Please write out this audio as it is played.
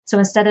So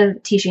instead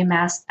of teaching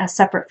math as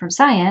separate from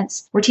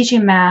science, we're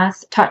teaching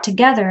math taught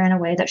together in a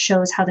way that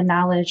shows how the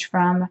knowledge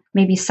from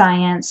maybe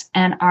science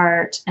and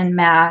art and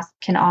math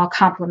can all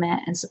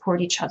complement and support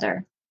each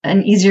other.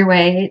 An easier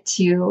way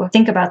to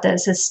think about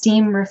this is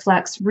STEAM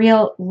reflects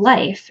real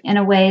life in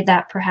a way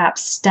that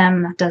perhaps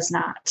STEM does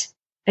not.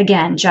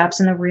 Again, jobs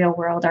in the real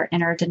world are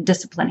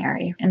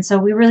interdisciplinary. And so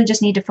we really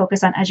just need to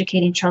focus on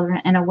educating children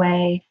in a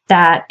way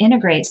that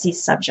integrates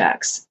these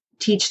subjects,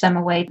 teach them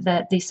a way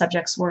that these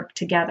subjects work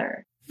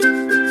together.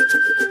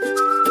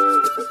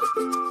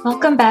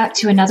 Welcome back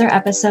to another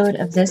episode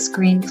of This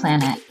Green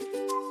Planet.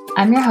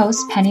 I'm your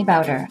host, Penny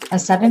Bowder, a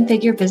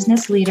 7-figure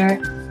business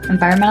leader,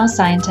 environmental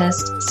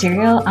scientist,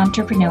 serial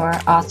entrepreneur,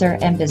 author,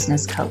 and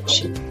business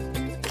coach.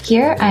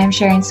 Here, I am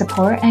sharing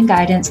support and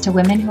guidance to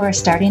women who are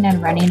starting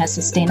and running a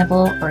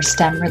sustainable or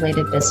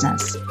STEM-related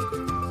business.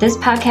 This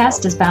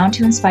podcast is bound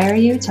to inspire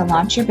you to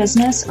launch your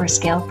business or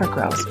scale for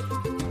growth.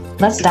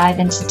 Let's dive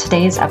into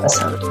today's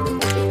episode.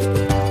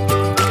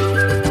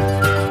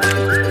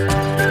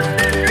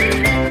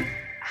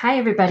 Hi,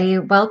 everybody.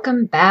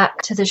 Welcome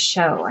back to the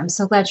show. I'm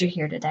so glad you're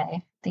here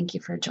today. Thank you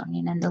for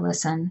joining in to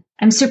listen.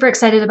 I'm super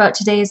excited about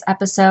today's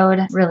episode.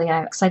 Really,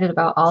 I'm excited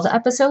about all the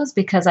episodes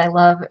because I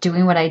love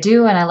doing what I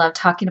do and I love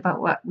talking about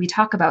what we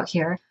talk about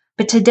here.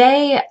 But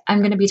today, I'm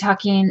going to be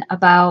talking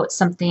about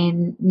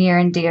something near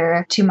and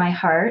dear to my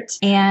heart,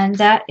 and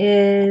that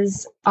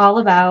is all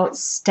about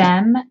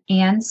STEM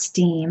and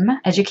STEAM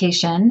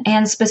education,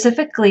 and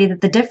specifically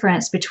the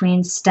difference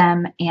between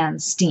STEM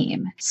and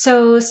STEAM.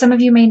 So some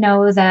of you may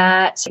know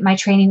that my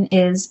training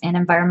is in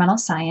environmental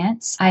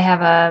science. I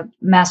have a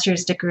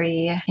master's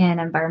degree in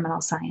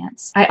environmental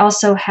science. I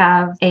also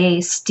have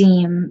a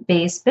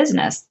STEAM-based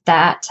business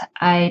that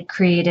I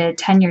created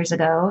 10 years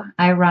ago.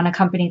 I run a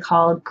company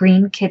called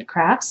Green Kid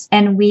Crafts,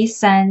 and we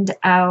send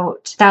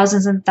out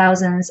thousands and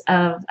thousands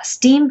of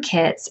STEAM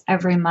kits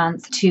every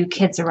month to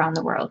kids around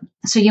the world.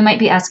 So you might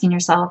be asking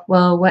yourself,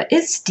 well, what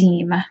is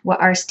STEAM? What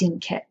are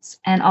STEAM kits?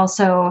 And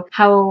also,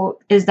 how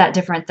is that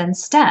different than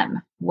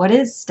STEM? What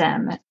is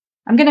STEM?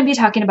 I'm going to be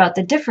talking about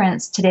the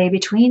difference today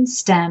between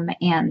STEM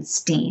and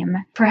STEAM.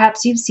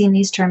 Perhaps you've seen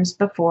these terms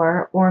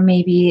before, or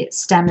maybe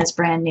STEM is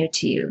brand new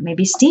to you.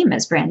 Maybe STEAM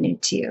is brand new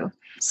to you.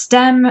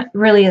 STEM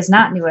really is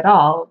not new at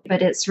all,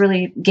 but it's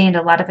really gained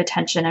a lot of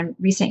attention in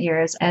recent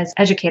years as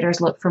educators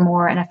look for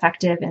more and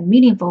effective and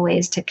meaningful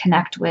ways to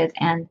connect with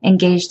and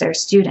engage their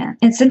students.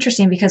 It's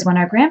interesting because when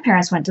our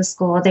grandparents went to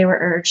school, they were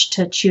urged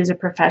to choose a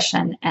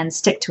profession and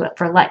stick to it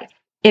for life.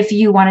 If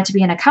you wanted to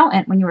be an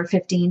accountant when you were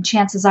 15,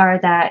 chances are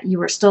that you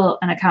were still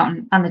an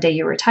accountant on the day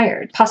you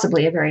retired,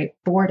 possibly a very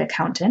bored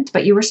accountant,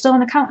 but you were still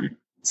an accountant.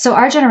 So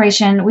our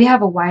generation, we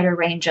have a wider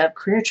range of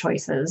career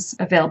choices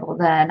available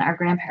than our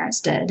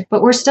grandparents did,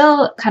 but we're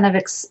still kind of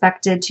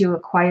expected to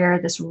acquire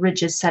this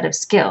rigid set of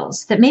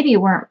skills that maybe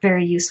weren't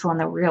very useful in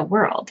the real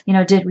world.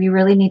 Did we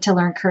really need to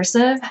learn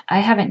cursive? I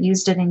haven't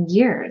used it in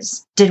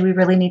years. Did we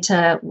really need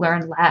to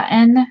learn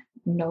Latin?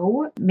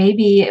 No,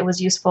 maybe it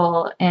was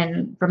useful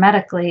in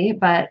grammatically,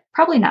 but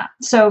probably not.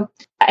 So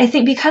I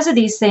think because of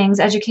these things,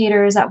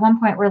 educators at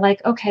one point were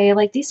like, okay,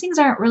 these things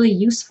aren't really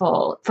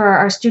useful for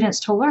our students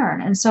to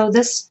learn. And so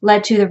this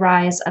led to the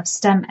rise of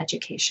STEM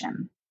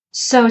education.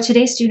 So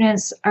today's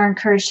students are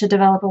encouraged to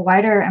develop a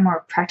wider and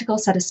more practical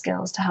set of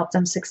skills to help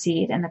them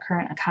succeed in the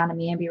current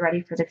economy and be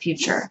ready for the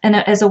future. And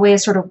as a way of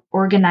sort of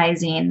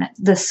organizing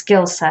the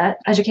skill set,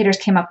 educators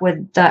came up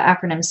with the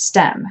acronym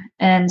STEM.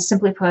 And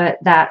simply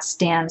put, that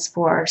stands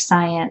for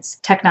science,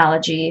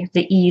 technology.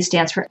 The E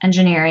stands for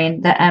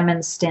engineering. The M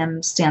in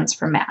STEM stands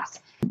for math.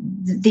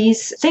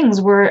 These things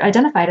were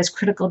identified as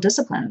critical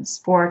disciplines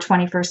for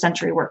 21st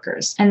century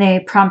workers, and they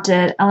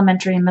prompted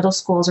elementary and middle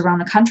schools around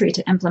the country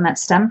to implement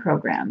STEM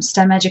programs.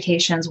 STEM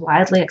education is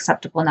widely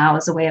acceptable now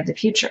as the way of the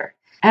future.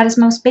 At its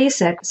most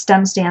basic,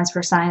 STEM stands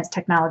for science,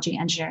 technology,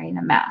 engineering,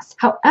 and math.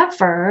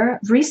 However,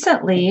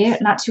 recently,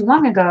 not too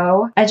long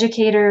ago,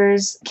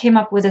 educators came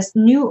up with this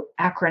new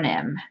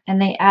acronym,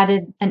 and they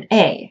added an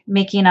A,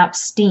 making up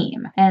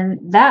STEAM. And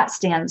that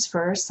stands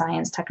for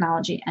science,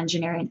 technology,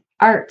 engineering,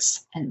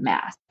 arts, and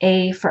math.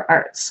 A for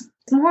arts.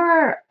 It's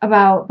more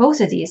about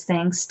both of these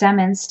things, STEM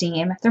and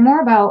STEAM. They're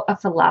more about a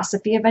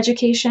philosophy of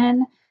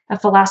education, a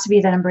philosophy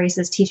that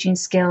embraces teaching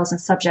skills and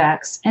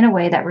subjects in a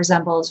way that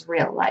resembles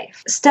real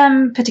life.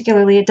 STEM,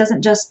 particularly, it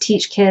doesn't just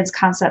teach kids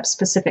concepts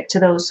specific to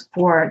those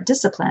 4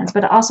 disciplines,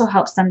 but it also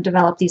helps them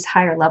develop these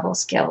higher level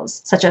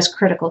skills, such as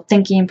critical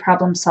thinking,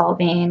 problem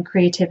solving,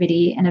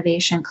 creativity,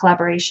 innovation,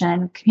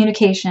 collaboration,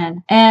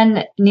 communication,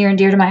 and near and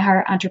dear to my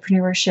heart,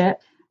 entrepreneurship.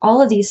 All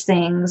of these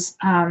things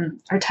are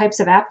types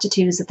of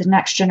aptitudes that the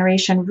next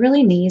generation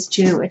really needs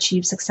to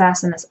achieve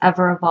success in this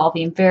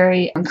ever-evolving,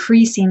 very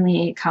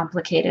increasingly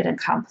complicated and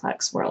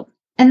complex world.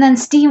 And then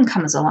STEAM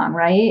comes along,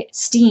 right?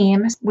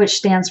 STEAM, which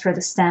stands for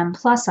the STEM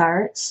plus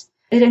arts,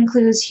 it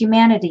includes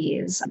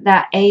humanities.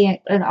 That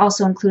A it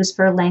also includes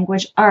for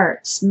language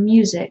arts,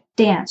 music,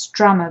 dance,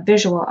 drama,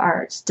 visual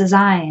arts,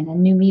 design,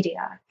 and new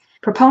media.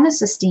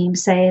 Proponents of STEAM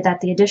say that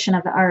the addition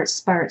of the arts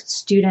sparks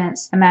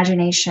students'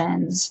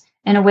 imaginations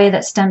in a way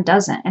that STEM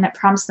doesn't, and it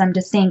prompts them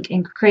to think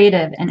in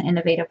creative and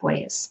innovative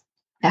ways.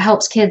 It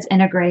helps kids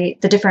integrate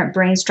the different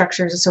brain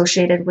structures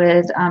associated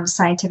with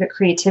scientific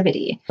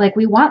creativity. Like,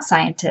 we want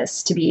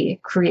scientists to be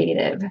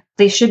creative.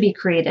 They should be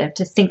creative,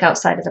 to think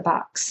outside of the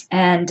box.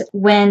 And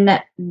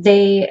when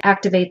they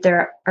activate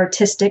their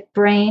artistic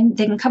brain,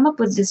 they can come up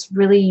with this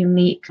really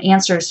unique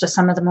answers to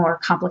some of the more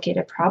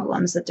complicated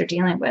problems that they're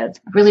dealing with,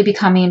 really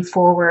becoming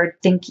forward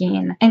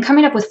thinking and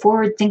coming up with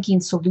forward thinking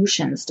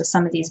solutions to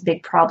some of these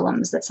big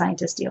problems that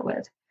scientists deal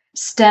with.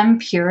 STEM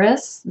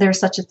purists, there's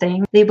such a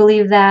thing. They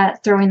believe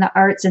that throwing the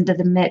arts into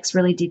the mix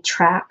really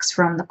detracts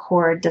from the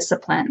core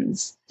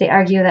disciplines. They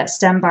argue that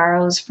STEM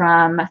borrows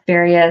from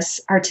various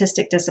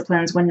artistic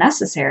disciplines when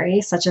necessary,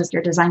 such as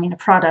you're designing a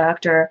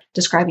product or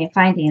describing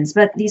findings.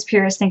 But these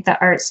purists think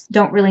that arts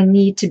don't really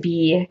need to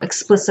be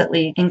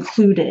explicitly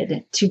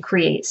included to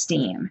create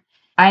STEAM.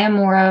 I am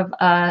more of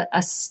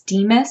a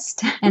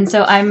STEAMist. And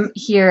so I'm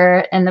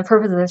here, and the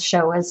purpose of this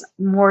show is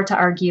more to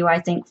argue,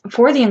 I think,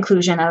 for the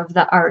inclusion of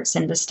the arts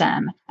into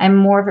STEM. I'm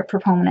more of a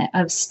proponent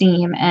of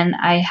STEAM, and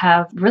I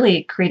have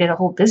really created a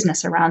whole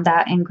business around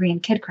that in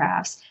Green Kid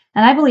Crafts.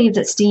 And I believe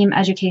that STEAM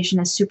education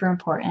is super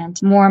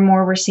important. More and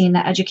more, we're seeing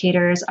that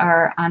educators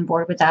are on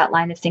board with that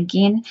line of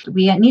thinking.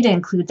 We need to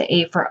include the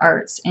A for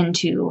arts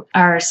into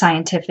our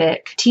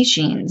scientific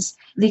teachings.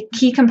 The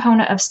key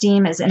component of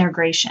STEAM is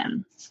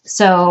integration.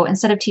 So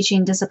instead of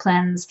teaching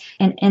disciplines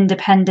in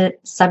independent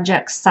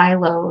subject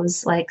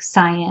silos like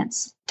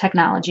science,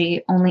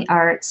 technology, only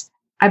arts,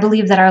 I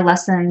believe that our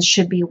lessons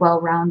should be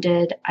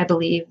well-rounded. I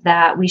believe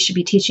that we should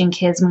be teaching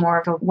kids more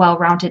of a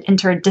well-rounded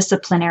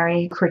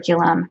interdisciplinary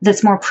curriculum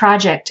that's more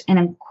project and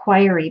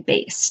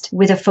inquiry-based,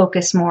 with a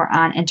focus more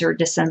on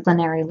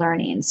interdisciplinary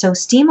learning. So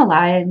STEAM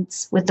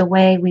aligns with the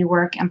way we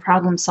work and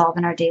problem solve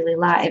in our daily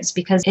lives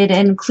because it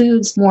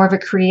includes more of a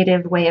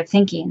creative way of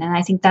thinking. And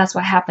I think that's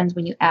what happens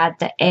when you add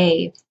the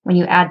A, when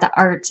you add the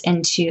arts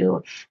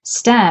into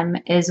STEM,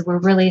 is we're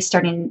really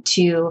starting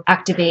to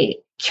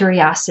activate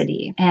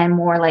curiosity and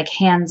more like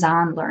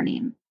hands-on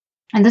learning.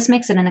 And this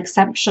makes it an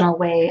exceptional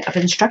way of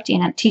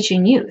instructing and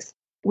teaching youth.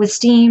 With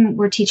STEAM,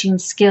 we're teaching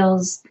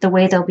skills the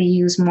way they'll be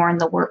used more in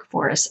the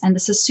workforce. And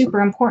this is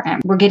super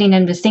important. We're getting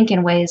them to think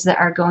in ways that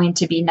are going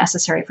to be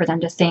necessary for them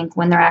to think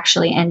when they're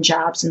actually in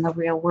jobs in the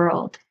real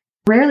world.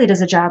 Rarely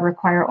does a job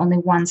require only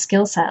one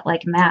skill set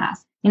like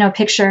math.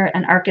 Picture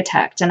an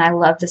architect, and I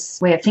love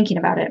this way of thinking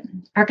about it.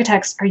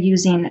 Architects are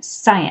using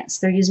science,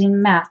 they're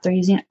using math, they're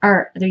using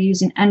art, they're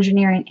using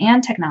engineering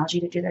and technology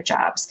to do their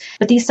jobs.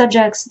 But these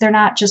subjects, they're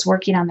not just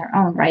working on their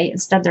own, right?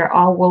 Instead, they're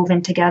all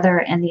woven together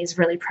in these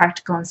really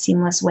practical and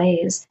seamless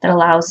ways that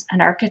allows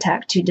an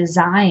architect to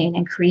design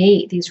and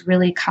create these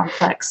really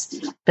complex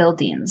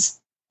buildings.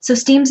 So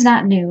STEAM's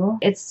not new.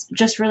 It's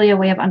just really a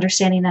way of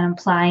understanding and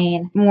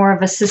applying more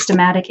of a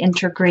systematic,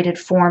 integrated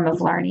form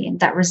of learning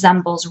that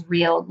resembles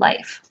real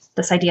life,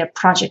 this idea of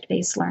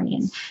project-based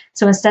learning.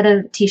 So instead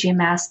of teaching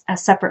math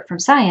as separate from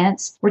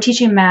science, we're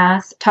teaching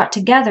math taught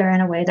together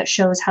in a way that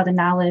shows how the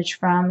knowledge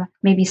from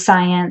maybe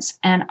science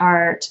and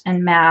art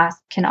and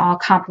math can all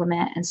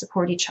complement and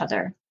support each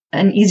other.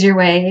 An easier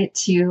way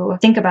to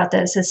think about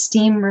this is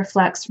STEAM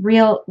reflects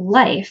real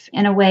life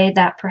in a way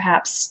that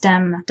perhaps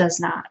STEM does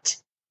not.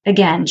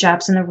 Again,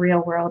 jobs in the real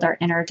world are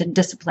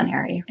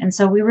interdisciplinary. And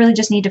so we really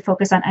just need to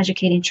focus on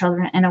educating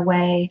children in a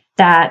way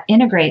that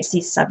integrates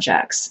these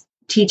subjects,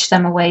 teach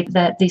them a way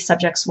that these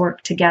subjects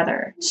work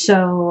together.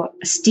 So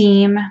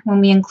STEAM,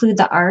 when we include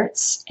the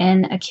arts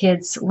in a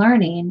kid's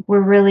learning, we're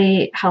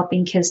really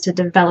helping kids to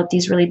develop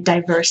these really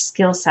diverse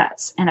skill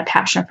sets and a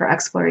passion for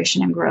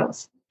exploration and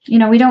growth.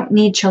 We don't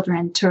need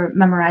children to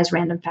memorize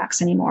random facts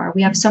anymore.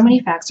 We have so many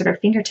facts at our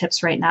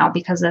fingertips right now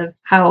because of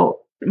how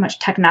much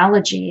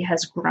technology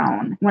has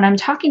grown. When I'm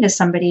talking to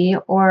somebody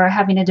or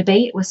having a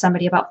debate with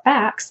somebody about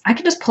facts, I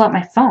can just pull out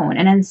my phone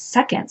and in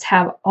seconds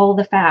have all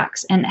the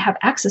facts and have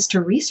access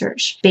to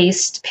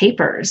research-based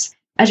papers.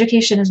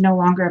 Education is no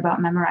longer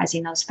about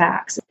memorizing those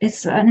facts.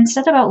 It's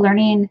instead about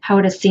learning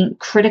how to think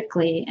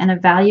critically and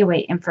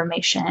evaluate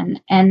information.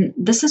 And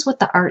this is what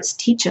the arts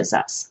teaches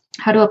us,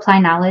 how to apply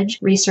knowledge,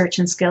 research,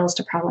 and skills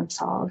to problem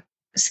solve.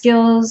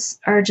 Skills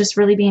are just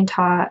really being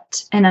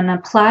taught in an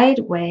applied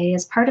way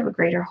as part of a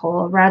greater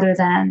whole rather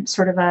than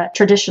sort of a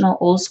traditional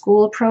old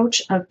school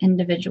approach of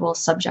individual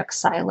subject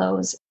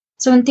silos.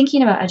 So in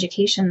thinking about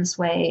education this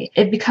way,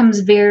 it becomes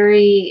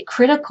very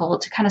critical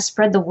to kind of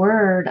spread the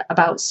word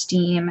about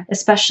STEAM,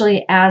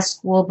 especially as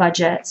school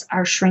budgets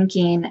are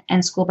shrinking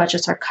and school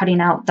budgets are cutting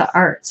out the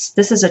arts.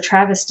 This is a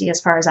travesty as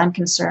far as I'm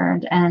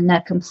concerned and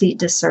a complete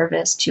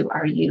disservice to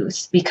our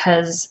youth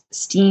because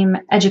STEAM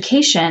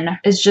education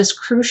is just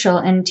crucial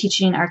in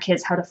teaching our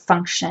kids how to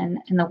function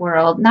in the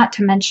world. Not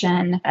to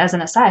mention, as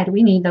an aside,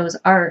 we need those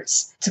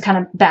arts to kind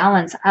of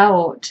balance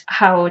out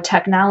how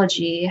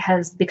technology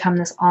has become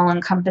this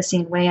all-encompassing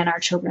way in our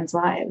children's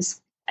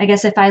lives. I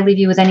guess if I leave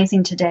you with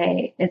anything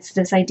today, it's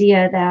this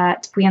idea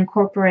that we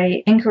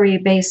incorporate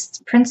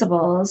inquiry-based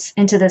principles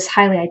into this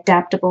highly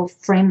adaptable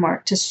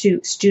framework to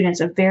suit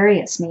students of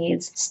various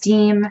needs.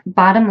 STEAM,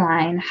 bottom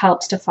line,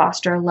 helps to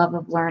foster a love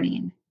of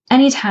learning.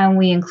 anytime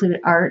we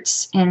include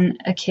arts in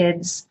a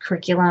kid's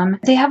curriculum,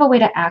 they have a way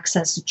to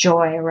access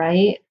joy,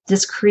 right?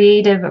 This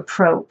creative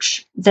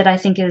approach that I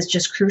think is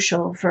just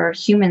crucial for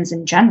humans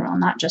in general,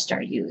 not just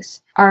our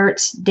youth.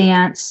 Art,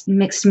 dance,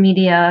 mixed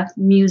media,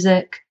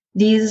 music,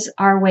 these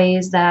are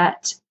ways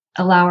that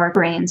allow our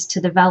brains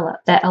to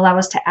develop, that allow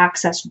us to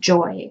access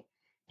joy.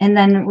 And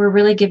then we're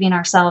really giving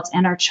ourselves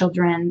and our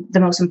children the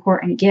most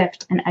important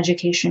gift an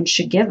education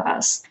should give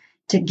us.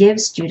 To give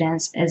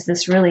students is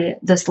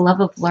this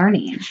love of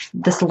learning,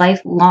 this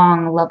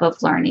lifelong love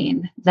of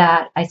learning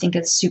that I think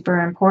is super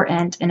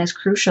important and is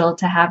crucial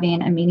to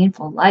having a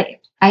meaningful life.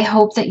 I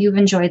hope that you've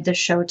enjoyed this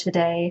show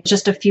today.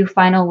 Just a few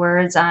final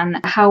words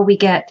on how we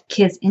get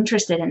kids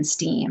interested in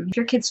STEAM. If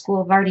your kid's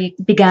school have already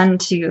begun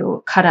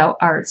to cut out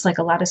arts, like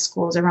a lot of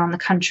schools around the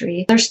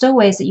country, there's still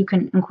ways that you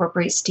can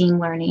incorporate STEAM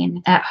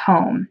learning at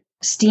home.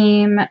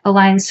 STEAM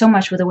aligns so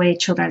much with the way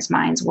children's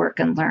minds work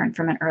and learn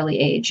from an early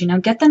age.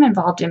 Get them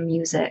involved in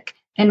music,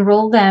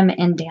 enroll them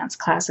in dance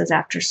classes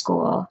after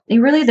school.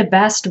 And really the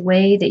best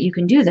way that you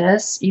can do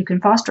this, you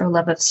can foster a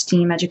love of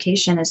STEAM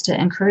education, is to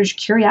encourage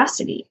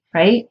curiosity,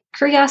 right?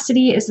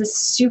 Curiosity is a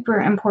super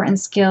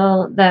important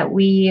skill that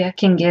we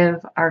can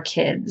give our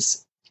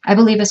kids. I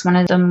believe it's one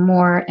of the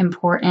more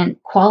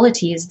important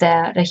qualities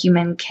that a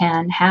human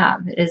can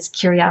have is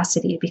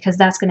curiosity, because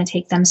that's going to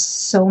take them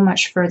so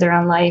much further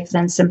in life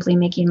than simply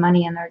making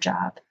money in their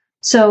job.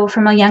 So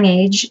from a young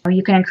age,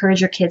 you can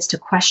encourage your kids to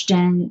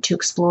question, to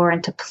explore,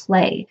 and to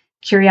play.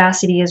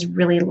 Curiosity is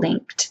really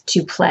linked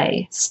to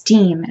play.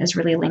 STEAM is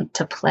really linked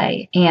to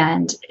play.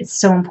 And it's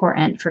so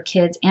important for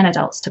kids and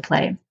adults to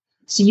play.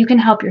 So you can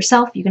help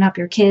yourself, you can help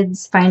your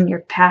kids find their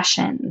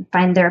passion,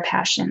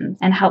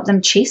 and help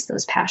them chase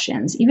those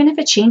passions, even if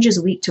it changes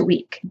week to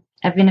week,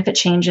 even if it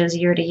changes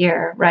year to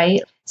year,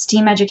 right?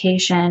 STEAM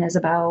education is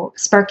about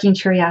sparking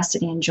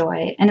curiosity and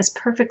joy, and it's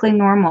perfectly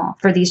normal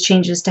for these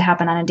changes to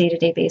happen on a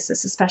day-to-day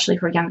basis, especially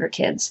for younger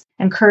kids.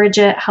 Encourage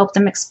it, help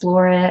them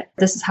explore it.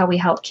 This is how we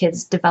help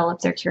kids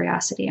develop their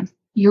curiosity.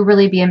 You'll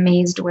really be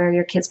amazed where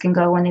your kids can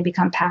go when they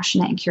become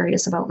passionate and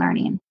curious about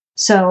learning.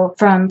 So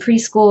from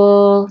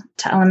preschool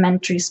to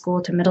elementary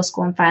school to middle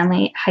school and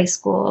finally high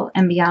school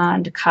and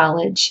beyond,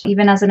 college,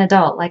 even as an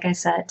adult, like I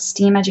said,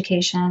 STEAM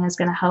education is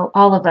going to help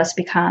all of us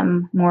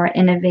become more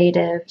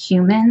innovative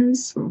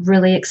humans,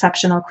 really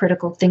exceptional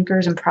critical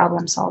thinkers and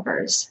problem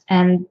solvers.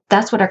 And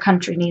that's what our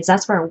country needs.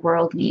 That's what our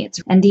world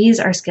needs. And these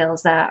are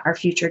skills that our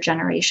future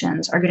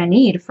generations are going to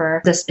need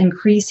for this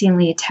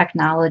increasingly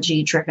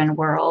technology-driven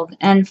world.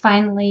 And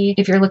finally,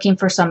 if you're looking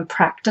for some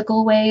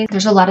practical ways,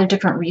 there's a lot of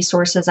different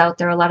resources out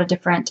there, a lot of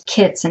different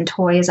kits and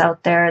toys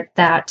out there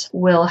that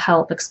will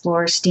help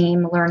explore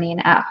STEAM learning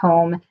at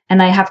home.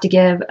 And I have to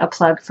give a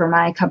plug for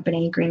my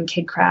company, Green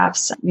Kid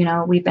Crafts.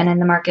 We've been in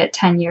the market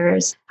 10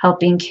 years,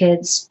 helping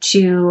kids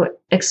to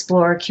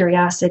explore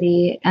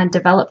curiosity and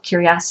develop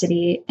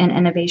curiosity and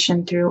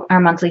innovation through our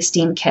monthly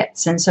STEAM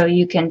kits. And so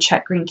you can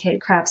check Green Kid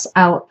Crafts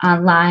out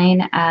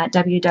online at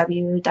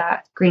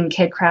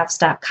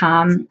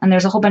www.greenkidcrafts.com. And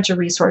there's a whole bunch of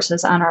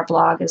resources on our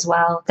blog as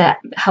well that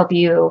help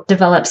you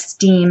develop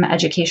STEAM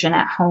education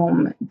at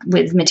home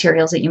with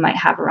materials that you might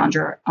have around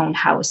your own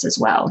house as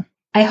well.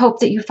 I hope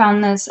that you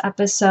found this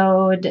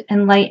episode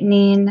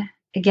enlightening.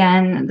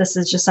 Again, this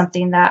is just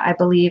something that I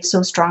believe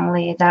so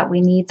strongly that we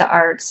need the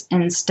arts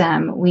in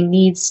STEM. We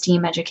need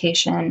STEAM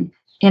education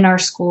in our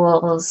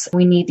schools.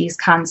 We need these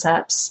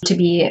concepts to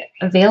be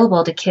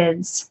available to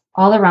kids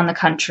all around the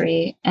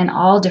country and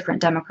all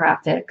different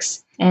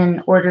demographics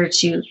in order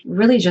to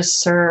really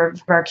just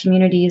serve our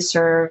communities,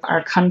 serve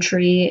our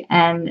country,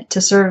 and to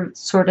serve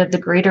sort of the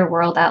greater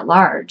world at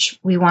large.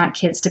 We want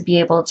kids to be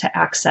able to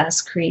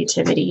access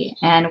creativity,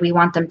 and we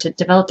want them to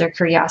develop their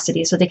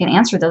curiosity so they can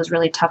answer those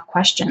really tough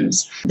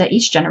questions that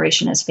each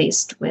generation is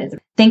faced with.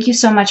 Thank you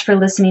so much for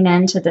listening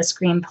in to This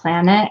Green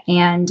Planet,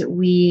 and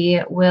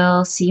we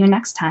will see you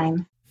next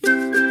time.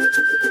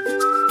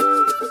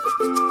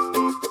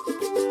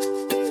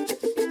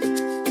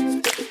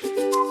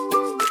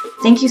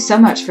 Thank you so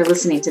much for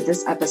listening to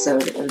this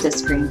episode of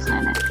This Green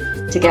Planet.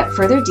 To get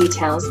further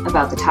details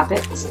about the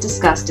topics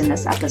discussed in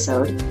this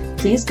episode,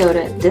 please go to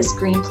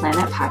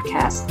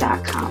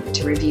thisgreenplanetpodcast.com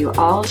to review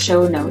all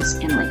show notes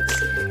and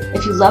links.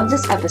 If you love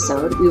this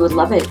episode, we would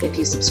love it if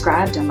you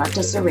subscribed and left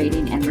us a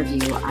rating and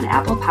review on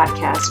Apple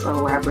Podcasts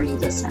or wherever you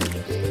listen.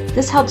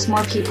 This helps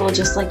more people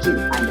just like you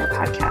find our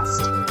podcast.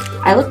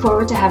 I look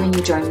forward to having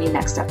you join me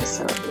next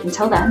episode.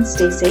 Until then,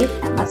 stay safe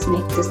and let's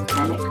make this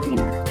planet green.